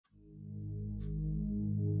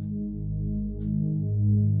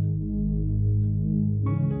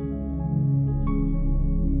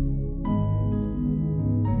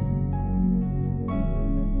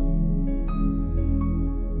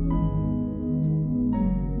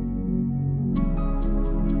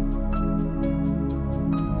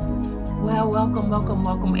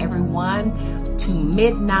welcome everyone to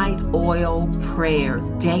Midnight Oil Prayer,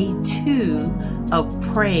 day 2 of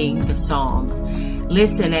praying the Psalms.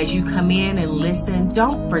 Listen, as you come in and listen,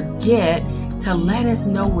 don't forget to let us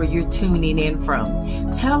know where you're tuning in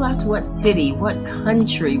from. Tell us what city, what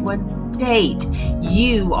country, what state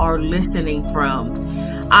you are listening from.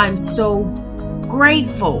 I'm so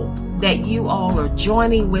grateful that you all are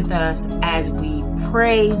joining with us as we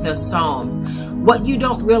pray the Psalms. What you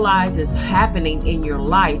don't realize is happening in your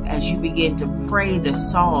life as you begin to pray the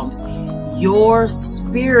Psalms. Your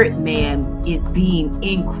spirit man is being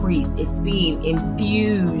increased. It's being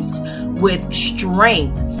infused with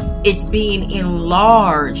strength. It's being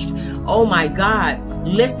enlarged. Oh my God.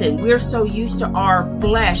 Listen, we're so used to our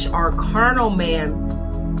flesh, our carnal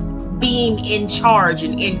man being in charge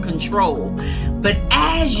and in control. But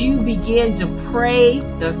as you begin to pray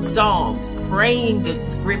the Psalms, praying the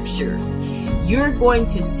scriptures, you're going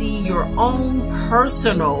to see your own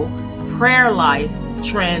personal prayer life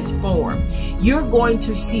transform. You're going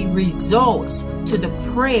to see results to the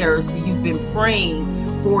prayers you've been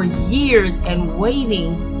praying for years and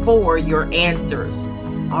waiting for your answers.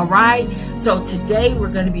 All right. So today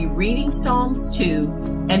we're going to be reading Psalms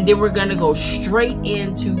 2, and then we're going to go straight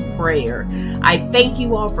into prayer. I thank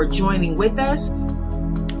you all for joining with us.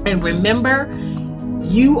 And remember,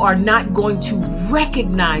 you are not going to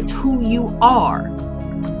recognize who you are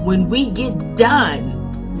when we get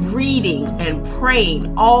done reading and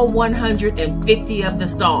praying all 150 of the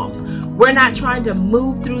Psalms. We're not trying to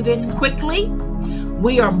move through this quickly.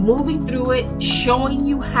 We are moving through it, showing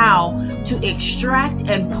you how to extract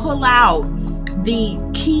and pull out the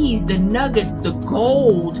keys, the nuggets, the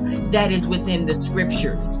gold that is within the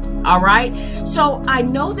scriptures. All right. So I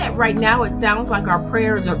know that right now it sounds like our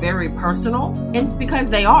prayers are very personal, and it's because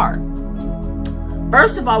they are.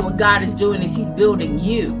 First of all, what God is doing is he's building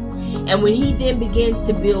you. And when he then begins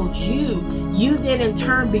to build you, you then in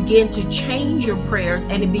turn begin to change your prayers,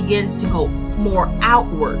 and it begins to go more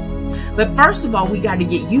outward. But first of all, we got to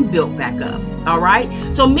get you built back up. All right.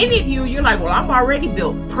 So many of you, you're like, well, I'm already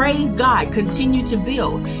built. Praise God. Continue to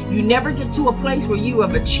build. You never get to a place where you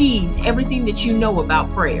have achieved everything that you know about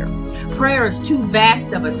prayer. Prayer is too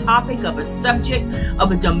vast of a topic, of a subject,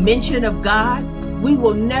 of a dimension of God. We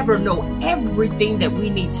will never know everything that we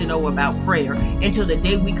need to know about prayer until the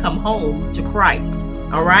day we come home to Christ.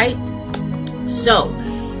 All right. So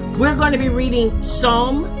we're going to be reading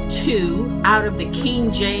Psalm 2 out of the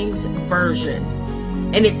King James Version,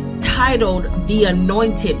 and it's titled The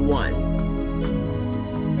Anointed One.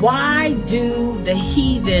 Why do the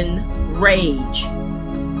heathen rage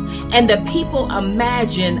and the people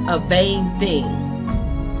imagine a vain thing?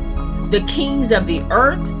 The kings of the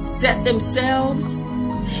earth set themselves,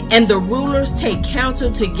 and the rulers take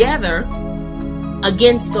counsel together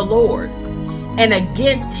against the Lord and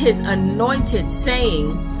against his anointed,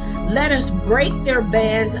 saying, let us break their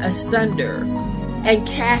bands asunder and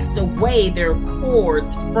cast away their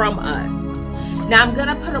cords from us. Now I'm going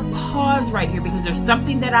to put a pause right here because there's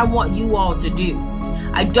something that I want you all to do.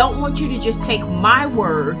 I don't want you to just take my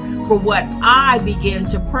word for what I began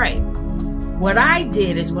to pray. What I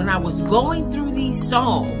did is when I was going through these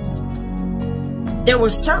Psalms, there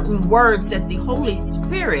were certain words that the Holy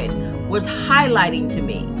Spirit was highlighting to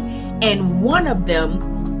me. And one of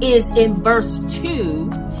them is in verse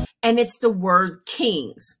 2. And it's the word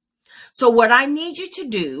kings. So what I need you to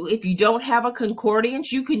do, if you don't have a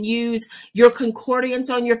concordance, you can use your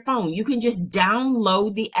concordance on your phone. You can just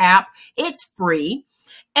download the app. It's free.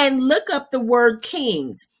 And look up the word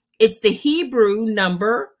kings. It's the Hebrew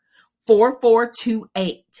number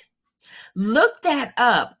 4428. Look that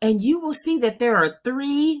up and you will see that there are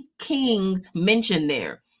 3 kings mentioned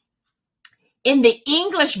there. In the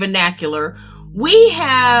English vernacular, we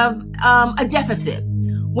have a deficit.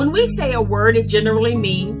 When we say a word, it generally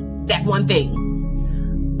means that one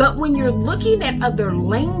thing. But when you're looking at other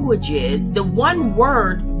languages, the one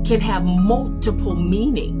word can have multiple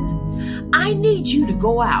meanings. I need you to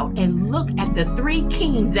go out and look at the 3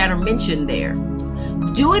 kings that are mentioned there.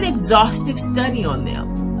 Do an exhaustive study on them,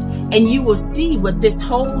 and you will see what this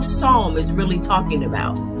whole psalm is really talking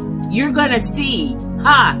about. You're going to see,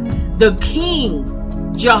 the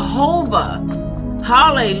King, Jehovah,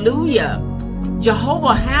 hallelujah.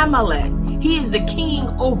 Jehovah Hamelech, he is the king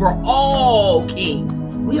over all kings.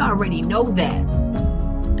 We already know that.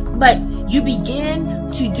 But you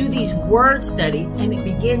begin to do these word studies, and it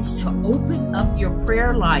begins to open up your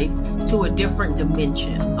prayer life to a different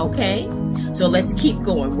dimension. Okay? So let's keep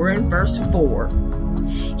going. We're in verse 4.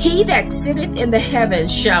 He that sitteth in the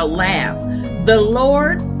heavens shall laugh. The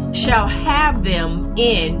Lord shall have them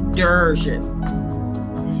in derision.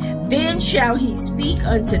 Then shall he speak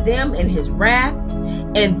unto them in his wrath,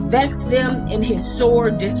 and vex them in his sore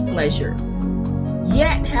displeasure.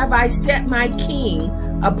 Yet have I set my king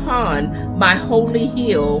upon my holy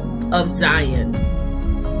hill of Zion.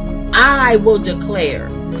 I will declare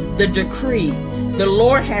the decree. The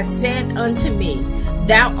Lord hath said unto me,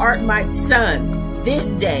 Thou art my son,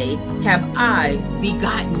 this day have I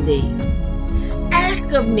begotten thee.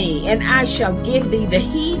 Ask of me, and I shall give thee the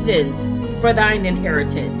heathens for thine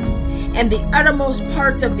inheritance, and the uttermost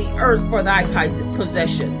parts of the earth for thy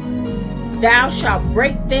possession. Thou shalt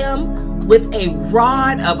break them with a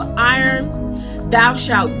rod of iron. Thou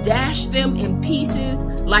shalt dash them in pieces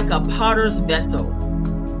like a potter's vessel.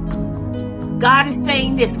 God is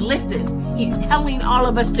saying this. Listen, he's telling all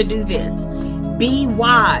of us to do this. Be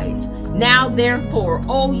wise. Now therefore,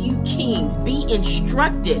 O you kings, be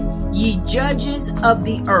instructed, ye judges of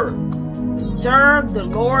the earth. Serve the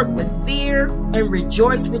Lord with fear and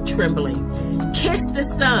rejoice with trembling. Kiss the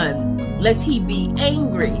Son, lest he be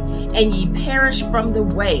angry and ye perish from the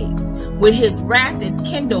way, when his wrath is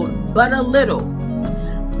kindled but a little.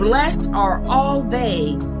 Blessed are all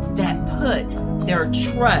they that put their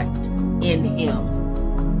trust in him.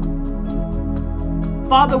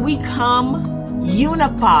 Father, we come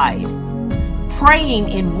unified, praying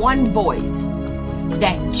in one voice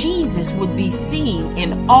that Jesus would be seen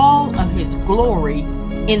in all of his glory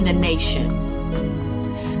in the nations.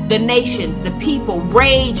 The nations, the people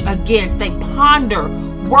rage against, they ponder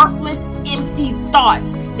worthless, empty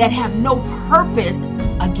thoughts that have no purpose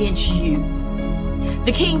against you.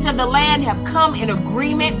 The kings of the land have come in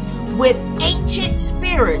agreement with ancient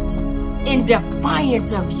spirits in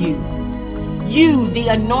defiance of you. You, the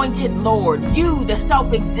anointed Lord, you, the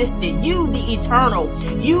self-existent, you, the eternal,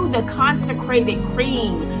 you, the consecrated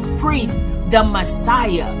king, priest, the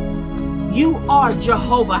Messiah. You are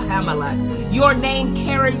Jehovah Hamelech. Your name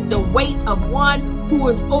carries the weight of one who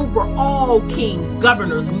is over all kings,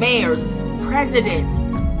 governors, mayors, presidents,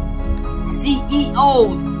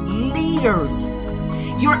 CEOs, leaders.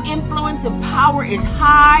 Your influence and power is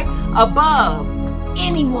high above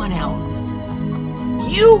anyone else.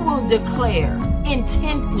 You will declare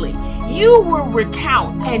intensely. You will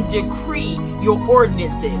recount and decree your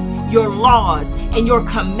ordinances, your laws, and your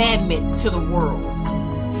commandments to the world.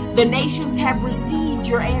 The nations have received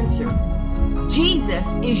your answer.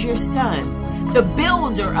 Jesus is your son, the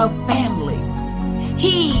builder of family.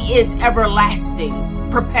 He is everlasting,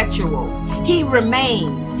 perpetual. He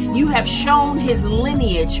remains. You have shown his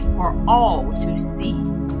lineage for all to see.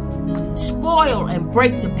 Spoil and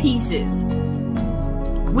break to pieces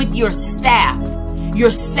with your staff, your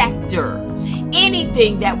scepter,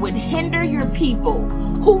 anything that would hinder your people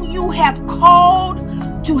who you have called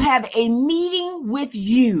to have a meeting with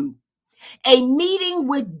you, a meeting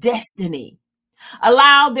with destiny.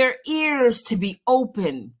 Allow their ears to be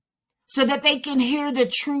open so that they can hear the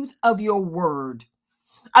truth of your word.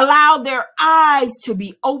 Allow their eyes to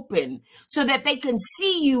be open so that they can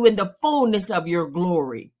see you in the fullness of your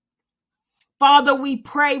glory. Father, we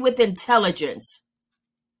pray with intelligence.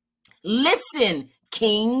 Listen,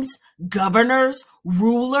 kings, governors,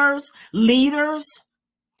 rulers, leaders.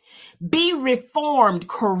 Be reformed,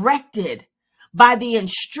 corrected by the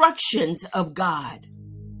instructions of God.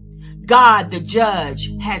 God, the judge,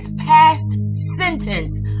 has passed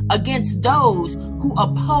sentence against those who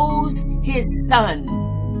oppose his son.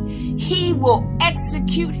 He will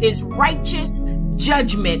execute his righteous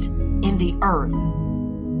judgment in the earth.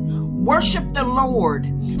 Worship the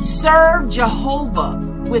Lord. Serve Jehovah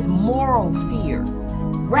with moral fear.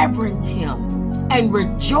 Reverence him and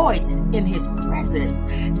rejoice in his presence.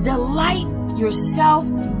 Delight yourself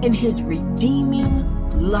in his redeeming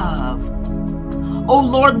love. Oh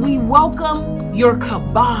Lord, we welcome your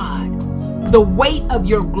kabod, the weight of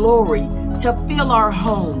your glory, to fill our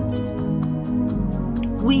homes.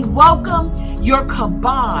 We welcome your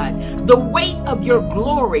kabod, the weight of your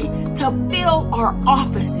glory, to fill our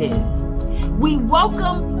offices. We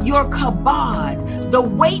welcome your kabod, the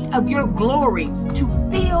weight of your glory, to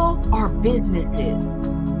fill our businesses.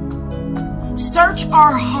 Search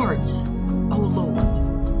our hearts, O Lord.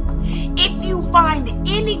 If you find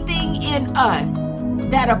anything in us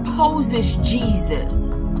that opposes Jesus,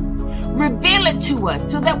 reveal it to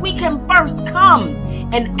us so that we can first come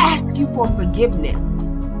and ask you for forgiveness.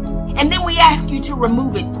 And then we ask you to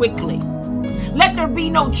remove it quickly. Let there be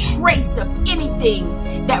no trace of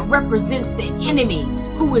anything that represents the enemy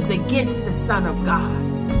who is against the Son of God.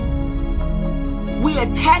 We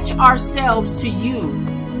attach ourselves to you,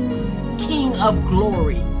 King of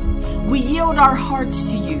glory. We yield our hearts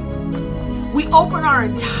to you. We open our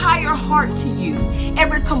entire heart to you.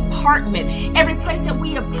 Every compartment, every place that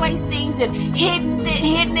we have placed things and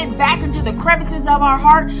hidden it back into the crevices of our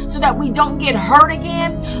heart so that we don't get hurt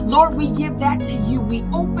again. Lord, we give that to you. We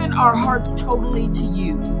open our hearts totally to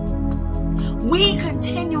you. We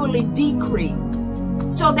continually decrease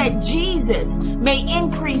so that Jesus may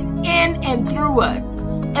increase in and through us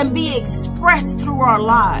and be expressed through our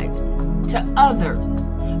lives to others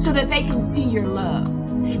so that they can see your love.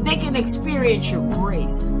 They can experience your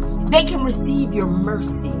grace. They can receive your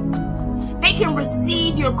mercy. They can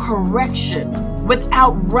receive your correction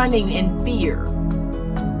without running in fear.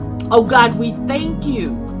 Oh God, we thank you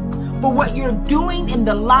for what you're doing in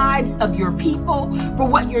the lives of your people, for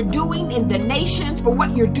what you're doing in the nations, for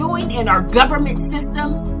what you're doing in our government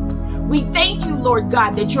systems. We thank you, Lord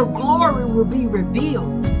God, that your glory will be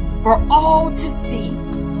revealed for all to see.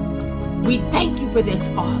 We thank you for this,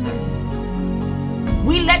 Father.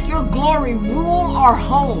 We let your glory rule our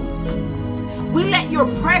homes. We let your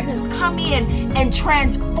presence come in and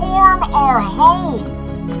transform our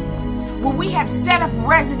homes. Where we have set up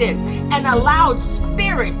residence and allowed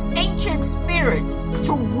spirits, ancient spirits,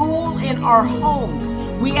 to rule in our homes.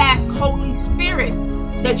 We ask, Holy Spirit,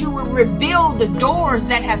 that you will reveal the doors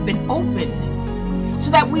that have been opened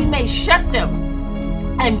so that we may shut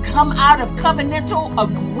them and come out of covenantal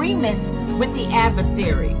agreement with the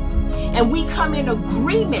adversary. And we come in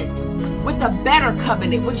agreement with a better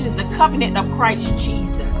covenant, which is the covenant of Christ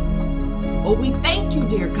Jesus. Oh, we thank you,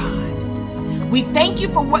 dear God. We thank you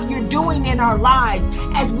for what you're doing in our lives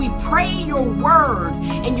as we pray your word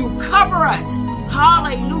and you cover us,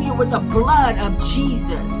 hallelujah, with the blood of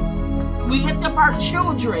Jesus. We lift up our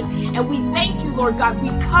children and we thank you, Lord God. We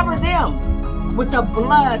cover them with the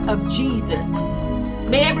blood of Jesus.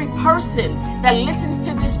 May every person that listens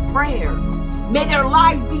to this prayer, may their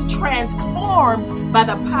lives be transformed by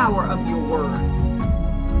the power of your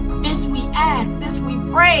word. This we ask, this we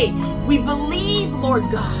pray. We believe, Lord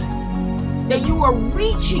God, that you are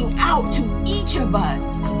reaching out to each of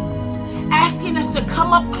us, asking us to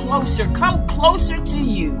come up closer, come closer to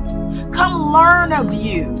you, come learn of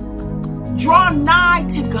you, draw nigh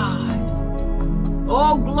to God.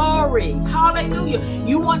 Oh, glory, hallelujah.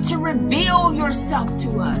 You want to reveal yourself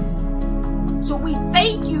to us. So we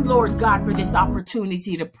thank you, Lord God, for this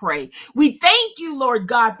opportunity to pray. We thank you, Lord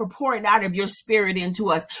God, for pouring out of your spirit into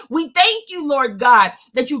us. We thank you, Lord God,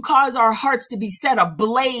 that you cause our hearts to be set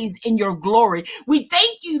ablaze in your glory. We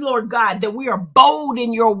thank you, Lord God, that we are bold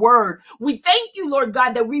in your word. We thank you, Lord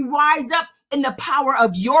God, that we rise up in the power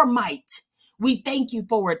of your might. We thank you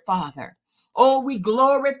for it, Father. Oh, we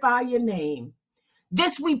glorify your name.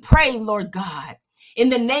 This we pray, Lord God, in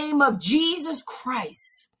the name of Jesus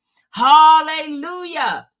Christ.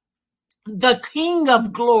 Hallelujah. The King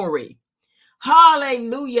of glory.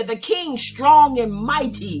 Hallelujah. The King strong and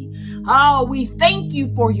mighty. Oh, we thank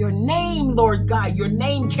you for your name, Lord God. Your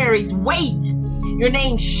name carries weight. Your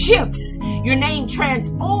name shifts. Your name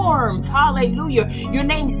transforms. Hallelujah. Your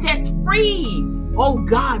name sets free. Oh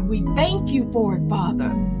God, we thank you for it,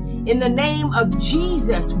 Father. In the name of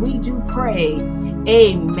Jesus, we do pray.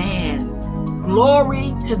 Amen.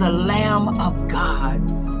 Glory to the Lamb of God.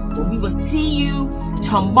 Well, we will see you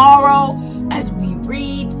tomorrow as we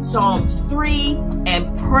read Psalms 3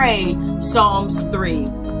 and pray Psalms 3.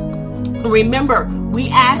 Remember, we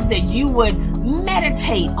ask that you would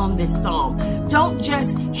meditate on this psalm. Don't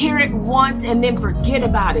just hear it once and then forget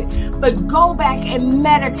about it, but go back and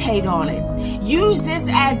meditate on it. Use this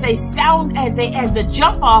as the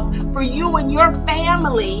jump off for you and your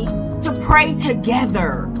family to pray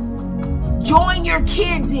together. Join your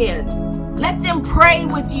kids in. Let them pray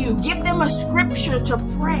with you. Give them a scripture to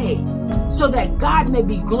pray so that God may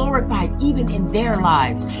be glorified even in their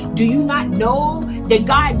lives. Do you not know that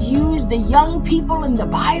God used the young people in the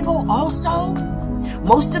Bible also?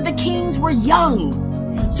 Most of the kings were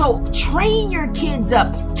young. So train your kids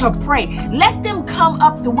up to pray. Let them come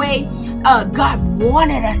up the way God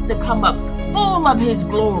wanted us to come up, full of his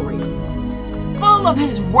glory, full of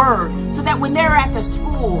his word, so that when they're at the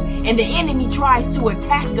school and the enemy tries to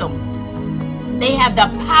attack them, they have the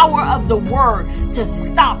power of the word to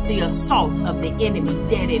stop the assault of the enemy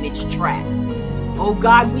dead in its tracks. Oh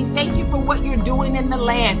God, we thank you for what you're doing in the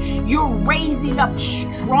land. You're raising up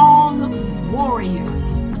strong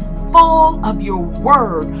warriors, full of your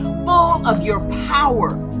word, full of your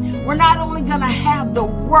power. We're not only going to have the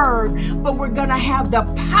word, but we're going to have the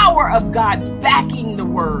power of God backing the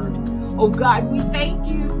word. Oh God, we thank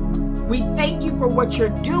you. We thank you for what you're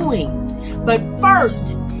doing. But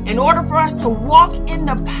first, in order for us to walk in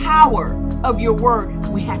the power of your word,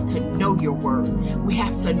 we have to know your word. We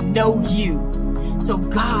have to know you. So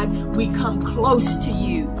God, we come close to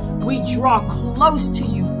you. We draw close to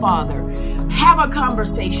you, Father. Have a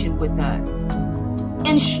conversation with us.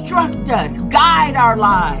 Instruct us. Guide our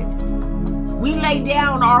lives. We lay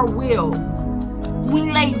down our will.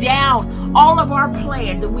 We lay down all of our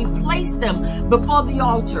plans and we place them before the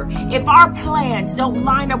altar. If our plans don't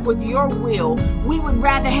line up with your will, we would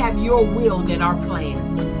rather have your will than our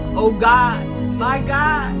plans. Oh God, my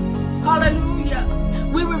God, hallelujah.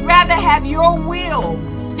 We would rather have your will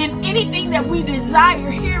than anything that we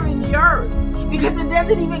desire here in the earth, because it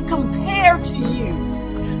doesn't even compare to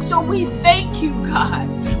you. So we thank you, God,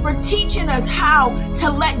 for teaching us how to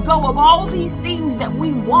let go of all these things that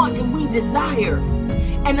we want and we desire,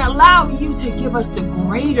 and allow you to give us the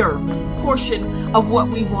greater portion of what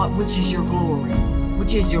we want, which is your glory,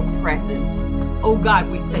 which is your presence. Oh God,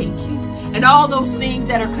 we thank you. And all those things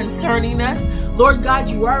that are concerning us, Lord God,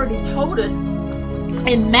 you already told us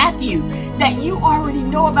in Matthew that you already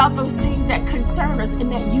know about those things that concern us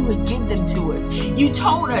and that you would give them to us. You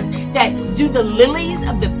told us that, do the lilies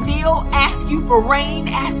of the field ask you for rain,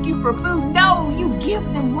 ask you for food? No, you give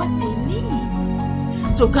them what they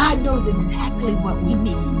need. So God knows exactly what we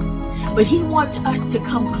need, but he wants us to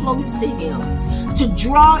come close to him, to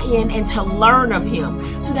draw in and to learn of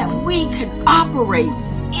him, so that we can operate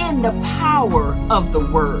in the power of the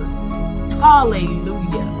word.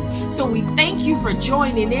 Hallelujah. So we thank you for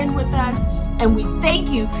joining in with us, and we thank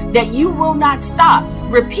you that you will not stop.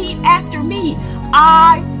 Repeat after me.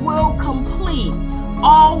 I will complete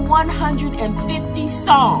all 150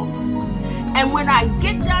 songs. And when I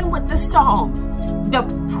get done with the songs, the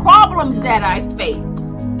problems that I faced,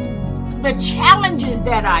 the challenges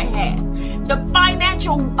that I had, the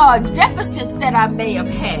financial deficits that I may have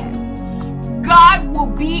had, God will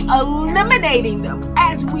be eliminating them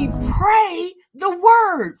as we pray the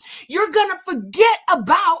word. You're going to forget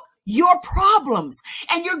about your problems,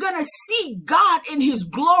 and you're going to see God in his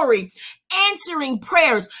glory answering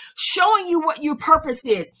prayers, showing you what your purpose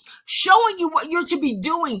is, showing you what you're to be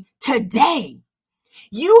doing today.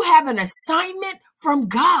 You have an assignment from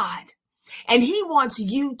God, and he wants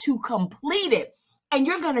you to complete it. And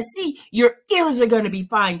you're going to see, your ears are going to be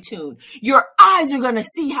fine-tuned. Your eyes are going to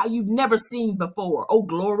see how you've never seen before. Oh,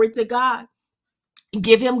 glory to God.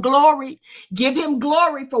 Give him glory. Give him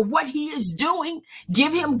glory for what he is doing.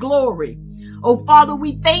 Give him glory. Oh, Father,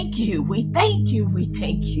 we thank you. We thank you. We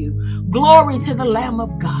thank you. Glory to the Lamb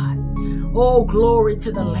of God. Oh, glory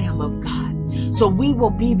to the Lamb of God. So we will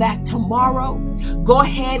be back tomorrow. Go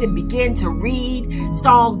ahead and begin to read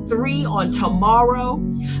Psalm 3 on tomorrow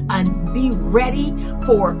and be ready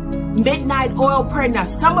for midnight oil prayer. Now,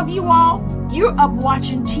 some of you all, you're up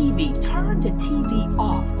watching TV. Turn the TV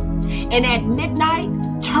off. And at midnight,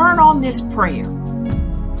 turn on this prayer.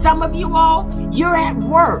 Some of you all, you're at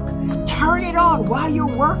work. Turn it on while you're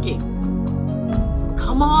working.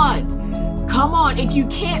 Come on. Come on. If you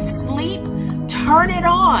can't sleep, turn it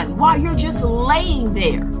on while you're just laying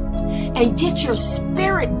there, and get your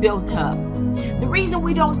spirit built up. The reason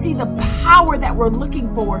we don't see the power that we're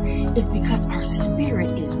looking for is because our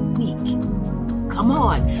spirit is weak. Come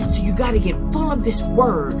on. So you got to get full of this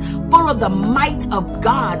word, full of the might of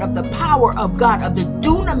God, of the power of God, of the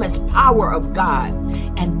dunamis power of God.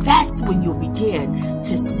 And that's when you'll begin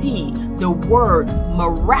to see the word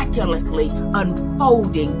miraculously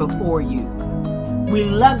unfolding before you. We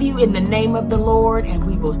love you in the name of the Lord, and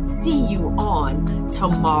we will see you on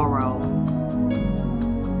tomorrow.